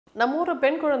நம்ம ஊர்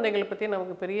பெண் குழந்தைகளை பற்றி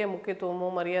நமக்கு பெரிய முக்கியத்துவமோ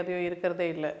மரியாதையோ இருக்கிறதே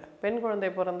இல்லை. பெண் குழந்தை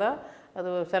பிறந்தா அது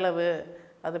ஒரு செலவு,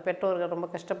 அது பெற்றோர்கள் ரொம்ப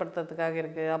கஷ்டப்படுத்துறதுக்காக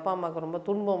இருக்குது, அப்பா அம்மாவுக்கு ரொம்ப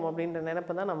துன்பம் அப்படின்ற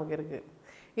நினைப்பு தான் நமக்கு இருக்குது.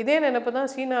 இதே நினைப்பு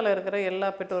தான் சீனாவில் இருக்கிற எல்லா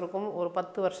பெற்றோருக்கும் ஒரு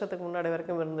 10 வருஷத்துக்கு முன்னாடி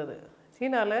வரைக்கும் இருந்தது.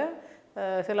 சீனாவில்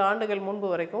சில ஆண்டுகள் முன்பு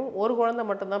வரைக்கும் ஒரு குழந்தை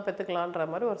மட்டும்தான் பெற்றுக்கலான்ற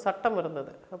மாதிரி ஒரு சட்டம்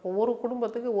இருந்தது. அப்போ ஒரு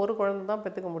குடும்பத்துக்கு ஒரு குழந்தை தான்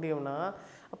பெற்றுக்க முடியும்னா,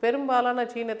 பெரும்பாலான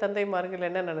சீன தந்தைமார்கள்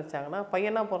என்ன நினச்சாங்கன்னா,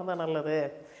 பையனாக பிறந்தா நல்லது,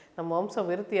 நம்ம வம்சம்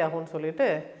விருத்தி ஆகும்னு சொல்லிட்டு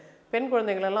பெண்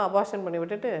குழந்தைகளெல்லாம் அபார்ஷன் பண்ணி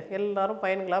விட்டுட்டு எல்லாரும்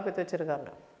பையன்களாக பெற்று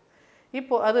வச்சுருக்காங்க.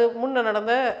 இப்போது அது முன்ன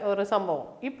நடந்த ஒரு சம்பவம்.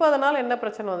 இப்போ அதனால் என்ன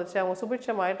பிரச்சனை வந்துச்சு? அவங்க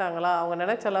சுபிட்சம் ஆயிட்டாங்களா? அவங்க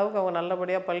நினச்ச அளவுக்கு அவங்க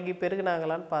நல்லபடியாக பல்கி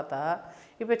பெருகினாங்களான்னு பார்த்தா,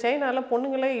 இப்போ சைனாவில்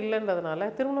பொண்ணுங்களே இல்லைன்றதுனால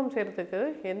திருமணம் செய்கிறதுக்கு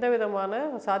எந்த விதமான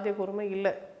சாத்தியக்கூறுமே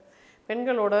இல்லை.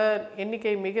 பெண்களோட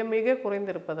எண்ணிக்கை மிக மிக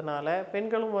குறைந்திருப்பதனால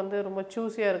பெண்களும் ரொம்ப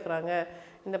சூஸியாக இருக்கிறாங்க.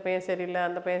 இந்த பையன் சரியில்லை,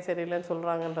 அந்த பையன் சரியில்லைன்னு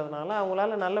சொல்கிறாங்கன்றதுனால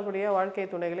அவங்களால நல்லபடியாக வாழ்க்கை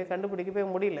துணைகளை கண்டுபிடிக்கவே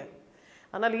முடியல.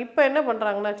 ஆனால் இப்போ என்ன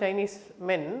பண்ணுறாங்கன்னா, சைனீஸ்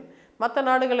மென் மற்ற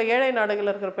நாடுகளில், ஏழை நாடுகளில்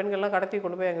இருக்கிற பெண்கள்லாம் கடத்தி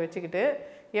கொண்டு போய் அங்கே வச்சுக்கிட்டு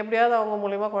எப்படியாவது அவங்க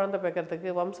மூலிமா குழந்தை பேக்கிறதுக்கு,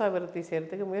 வம்சாபிவிருத்தி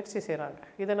செய்கிறதுக்கு முயற்சி செய்கிறாங்க.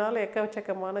 இதனால்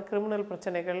எக்கச்சக்கமான கிரிமினல்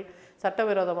பிரச்சனைகள்,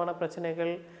 சட்டவிரோதமான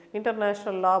பிரச்சனைகள்,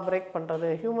 இன்டர்நேஷ்னல் லா பிரேக் பண்ணுறது,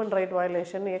 ஹியூமன் ரைட்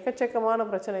வயலேஷன், எக்கச்சக்கமான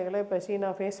பிரச்சனைகளை இப்போ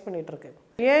சீனா ஃபேஸ் பண்ணிகிட்ருக்கு.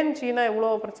 ஏன் சீனா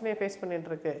இவ்வளோ பிரச்சனையை ஃபேஸ்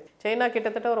பண்ணிகிட்ருக்கு? சைனா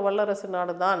கிட்டத்தட்ட ஒரு வல்லரசு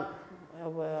நாடு தான்.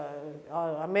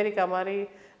 அமெரிக்கா மாதிரி,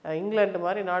 இங்கிலாந்து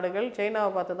மாதிரி நாடுகள்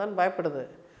சைனாவை பார்த்து தான் பயப்படுது.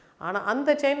 ஆனால்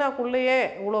அந்த சைனாக்குள்ளேயே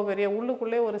இவ்வளோ பெரிய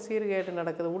உள்ளுக்குள்ளே ஒரு சீர்கேடு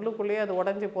நடக்குது, உள்ளுக்குள்ளேயே அது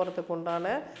உடஞ்சி போகிறதுக்கு உண்டான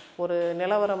ஒரு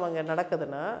நிலவரம் அங்கே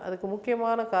நடக்குதுன்னா, அதுக்கு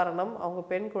முக்கியமான காரணம் அவங்க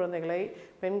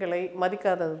பெண்களை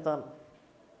மதிக்காதது தான்.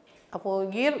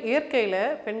 அப்போது இயற்கையில்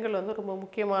பெண்கள் ரொம்ப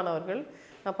முக்கியமானவர்கள்.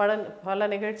 நான் பல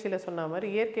நிகழ்ச்சியில் சொன்ன மாதிரி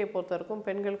இயற்கையை பொறுத்த வரைக்கும்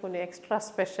பெண்கள் கொஞ்சம் எக்ஸ்ட்ரா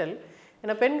ஸ்பெஷல்.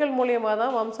 ஏன்னா பெண்கள் மூலியமாக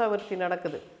தான் வம்சாவிருத்தி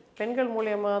நடக்குது, பெண்கள்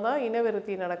மூலியமாக தான்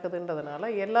இனவிருத்தி நடக்குதுன்றதுனால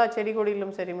எல்லா செடி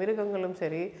கொடியிலும் சரி, மிருகங்களும்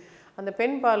சரி, அந்த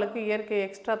பெண் பாலுக்கு இயற்கை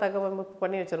எக்ஸ்ட்ரா தகவமைப்பு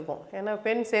பண்ணி வச்சுருக்கோம். ஏன்னா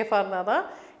பெண் சேஃபாக இருந்தால் தான்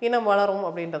இனம் வளரும்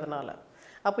அப்படின்றதுனால.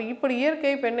 அப்போ இப்படி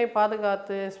இயற்கை பெண்ணை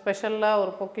பாதுகாத்து ஸ்பெஷலாக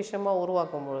ஒரு பொக்கிஷமாக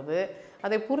உருவாக்கும் பொழுது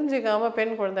அதை புரிஞ்சிக்காமல்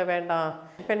பெண் குழந்தை வேண்டாம்,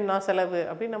 பெண் நான் செலவு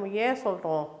அப்படின்னு நம்ம ஏன்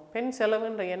சொல்கிறோம்? பெண்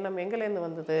செலவுன்ற எண்ணம் எங்கேருந்து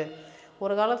வந்தது?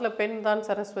 ஒரு காலத்தில் பெண் தான்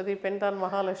சரஸ்வதி, பெண் தான்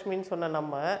மகாலட்சுமின்னு சொன்ன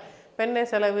நம்ம பெண்ணை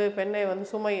செலவு, பெண்ணை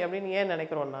சுமை அப்படின்னு ஏன்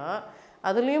நினைக்கிறோன்னா,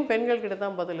 அதுலேயும் பெண்கள்கிட்ட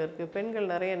தான் பதில் இருக்குது.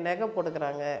 பெண்கள் நிறைய நகை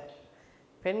போட்டுக்கிறாங்க,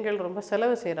 பெண்கள் ரொம்ப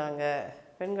செலவு செய்கிறாங்க,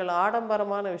 பெண்கள்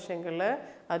ஆடம்பரமான விஷயங்களில்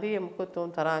அதிக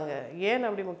முக்கியத்துவம் தராங்க. ஏன்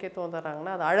அப்படி முக்கியத்துவம்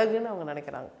தராங்கன்னா, அது அழகுன்னு அவங்க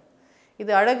நினைக்கிறாங்க.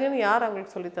 இது அழகுன்னு யார்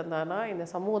அவங்களுக்கு சொல்லி தந்தானா? இந்த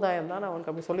சமுதாயம் தான்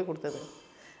அவங்களுக்கு அப்படி சொல்லி கொடுத்தது.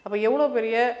 அப்போ எவ்வளோ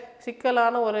பெரிய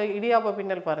சிக்கலான ஒரு இடியாப்ப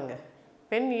பின்னல் பாருங்கள்.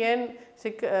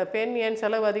 பெண் ஏன்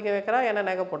செலவு அதிகம் வைக்கிறா? ஏன்னா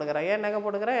நகை போட்டுக்கிறா. ஏன் நகை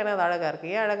போட்டுக்கிறா? ஏன்னா அது அழகாக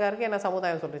இருக்குது. ஏன் அழகாக இருக்குது? ஏன்னா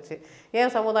சமுதாயம் சொல்லிச்சு.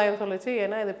 ஏன் சமுதாயம் சொல்லிச்சு?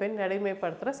 ஏன்னா இது பெண்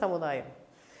அடிமைப்படுத்துகிற சமுதாயம்.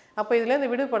 அப்போ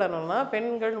இதுலேருந்து விடுபடணும்னா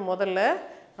பெண்கள் முதல்ல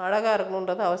அழகாக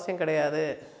இருக்கணுன்றது அவசியம் கிடையாது.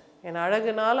 ஏன்னா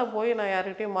அழகுனால் போய் நான்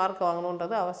யார்கிட்டையும் மார்க்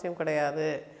வாங்கணுன்றது அவசியம் கிடையாது.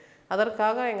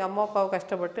 அதற்காக எங்கள் அம்மா அப்பாவை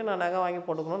கஷ்டப்பட்டு நான் நகை வாங்கி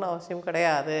போட்டுக்கணும்னு அவசியம்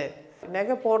கிடையாது.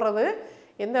 நகை போடுறது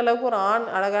எந்த அளவுக்கு ஒரு ஆண்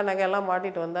அழகாக நகையெல்லாம்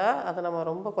மாட்டிட்டு வந்தால் அதை நம்ம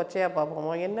ரொம்ப கொச்சையாக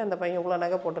பார்ப்போமோ, என்ன இந்த பையன் இவ்வளோ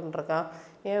நகை போட்டுருக்கான்,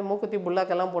 ஏன் மூக்குத்தி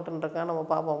புல்லாக்கெல்லாம் போட்டுருக்கான் நம்ம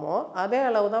பார்ப்போமோ, அதே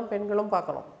அளவு தான் பெண்களும்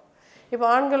பார்க்கணும். இப்போ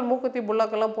ஆண்கள் மூக்குத்தி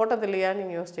புல்லாக்கெல்லாம் போட்டது இல்லையான்னு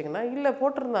நீங்கள் யோசிச்சிங்கன்னா, இல்லை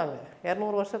போட்டிருந்தாங்க.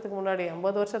 200 வருஷத்துக்கு முன்னாடி,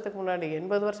 50 வருஷத்துக்கு முன்னாடி,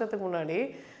 80 வருஷத்துக்கு முன்னாடி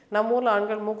நம்ம ஊரில்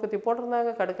ஆண்கள் மூக்குத்தி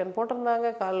போட்டிருந்தாங்க, கடுக்கன் போட்டிருந்தாங்க,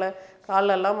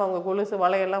 காலெல்லாம் அவங்க கொலுசு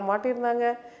வலையெல்லாம் மாட்டியிருந்தாங்க,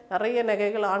 நிறைய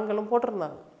நகைகள் ஆண்களும்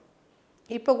போட்டிருந்தாங்க.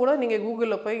 இப்போ கூட நீங்கள்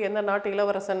கூகுளில் போய் எந்த நாட்டு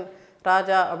இளவரசன்,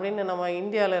 ராஜா அப்படின்னு நம்ம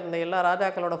இந்தியாவில் இருந்த எல்லா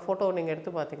ராஜாக்களோட ஃபோட்டோவை நீங்கள்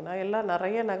எடுத்து பார்த்தீங்கன்னா எல்லாம்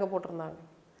நிறைய நகை போட்டிருந்தாங்க.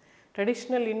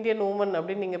 ட்ரெடிஷ்னல் இந்தியன் உமன்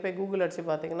அப்படின்னு நீங்கள் போய் கூகுள் அடித்து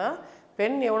பார்த்தீங்கன்னா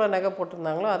பெண் எவ்வளோ நகை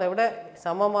போட்டிருந்தாங்களோ அதை விட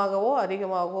சமமாகவோ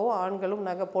அதிகமாகவோ ஆண்களும்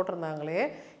நகை போட்டிருந்தாங்களே.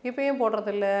 இப்போ ஏன்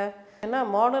போடுறதில்ல? ஏன்னா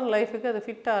மாடர்ன் லைஃபுக்கு அது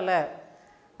ஃபிட் ஆகலை,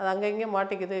 அது அங்கங்கே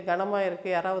மாட்டிக்குது, கனமாக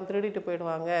இருக்குது, யாராவது திருடிட்டு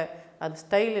போயிடுவாங்க, அது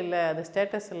ஸ்டைல் இல்லை, அது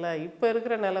ஸ்டேட்டஸ் இல்லை. இப்போ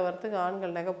இருக்கிற நிலவரத்துக்கு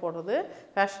ஆண்கள் நகை போடுறது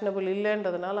ஃபேஷனபிள்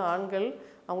இல்லைன்றதுனால ஆண்கள்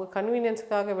அவங்க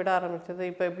கன்வீனியன்ஸுக்காக விட ஆரம்பித்தது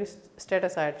இப்போ எப்படி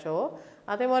ஸ்டேட்டஸ் ஆகிடுச்சோ,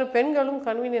 அதே மாதிரி பெண்களும்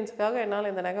கன்வீனியன்ஸுக்காக என்னால்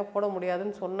இந்த நகை போட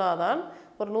முடியாதுன்னு சொன்னால் தான்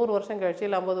ஒரு 100 வருஷம் கழிச்சு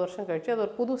இல்லை 50 வருஷம் கழிச்சு அது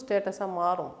ஒரு புது ஸ்டேட்டஸாக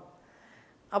மாறும்.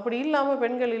 அப்படி இல்லாமல்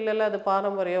பெண்கள் இல்லைல்ல அது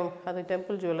பாரம்பரியம், அது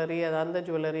டெம்பிள் ஜுவல்லரி, அது அந்த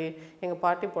ஜுவல்லரி, எங்கள்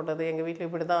பாட்டி போட்டது, எங்கள் வீட்டில்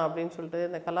இப்படி தான் அப்படின்னு சொல்லிட்டு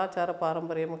இந்த கலாச்சார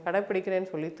பாரம்பரியம்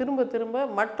கடைப்பிடிக்கிறேன்னு சொல்லி திரும்ப திரும்ப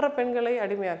மற்ற பெண்களை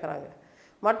அடிமையாக்குறாங்க.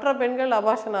 மற்ற பெண்கள்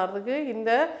அபார்ஷன் ஆகிறதுக்கு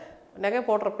இந்த நகை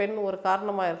போடுற பெண் ஒரு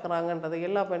காரணமாக இருக்கிறாங்கன்றதை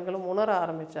எல்லா பெண்களும் உணர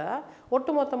ஆரம்பித்தா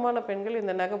ஒட்டுமொத்தமான பெண்கள்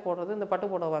இந்த நகை போடுறது, இந்த பட்டு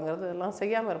புடவை வாங்குறது இதெல்லாம்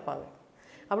செய்யாமல் இருப்பாங்க.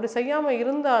 அப்படி செய்யாமல்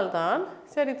இருந்தால்தான்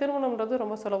சரி திருமணம்ன்றது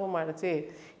ரொம்ப சுலபமாயிடுச்சு,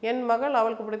 என் மகள்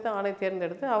அவளுக்கு பிடித்த ஆணை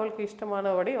தேர்ந்தெடுத்து அவளுக்கு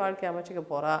இஷ்டமானபடி வாழ்க்கை அமைச்சிக்க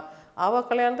போகிறா அவள்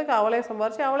கல்யாணத்துக்கு அவளே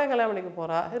சம்பாரித்து அவளே கல்யாணம் பண்ணிக்க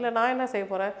போகிறா. இதில் நான் என்ன செய்ய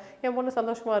போகிறேன்? என் பொண்ணு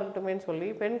சந்தோஷமாக இருக்கட்டுமேன்னு சொல்லி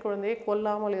பெண் குழந்தையை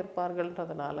கொல்லாமல்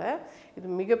இருப்பார்கள்ன்றதுனால இது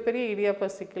மிகப்பெரிய இடியாப்ப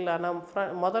சிக்கல். ஆனால்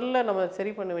முதல்ல நம்ம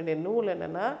சரி பண்ண வேண்டிய நூல்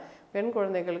என்னென்னா, பெண்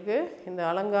குழந்தைகளுக்கு இந்த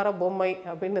அலங்கார பொம்மை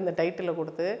அப்படின்னு இந்த டைட்டிலை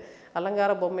கொடுத்து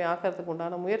அலங்கார பொம்மை ஆக்கிறதுக்கு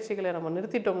உண்டான முயற்சிகளை நம்ம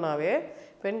நிறுத்திட்டோம்னாவே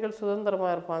பெண்கள்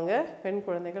சுதந்திரமாக இருப்பாங்க, பெண்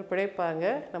குழந்தைகள் பிழைப்பாங்க.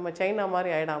 நம்ம சைனா மாதிரி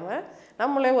ஆகிடாமல்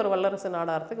நம்மளே ஒரு வல்லரசு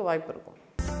நாடாகிறதுக்கு வாய்ப்பு இருக்கும்.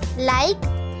 லைக்,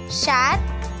 ஷேர்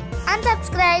அண்ட்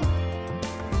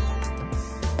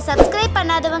சப்ஸ்கிரைப்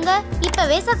பண்ணாதவங்க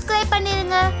இப்பவே சப்ஸ்கிரைப்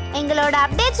பண்ணிருங்க. எங்களோட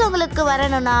அப்டேட்ஸ் உங்களுக்கு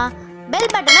வரணும்னா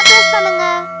பெல் பட்டனை பிரஸ் பண்ணுங்க.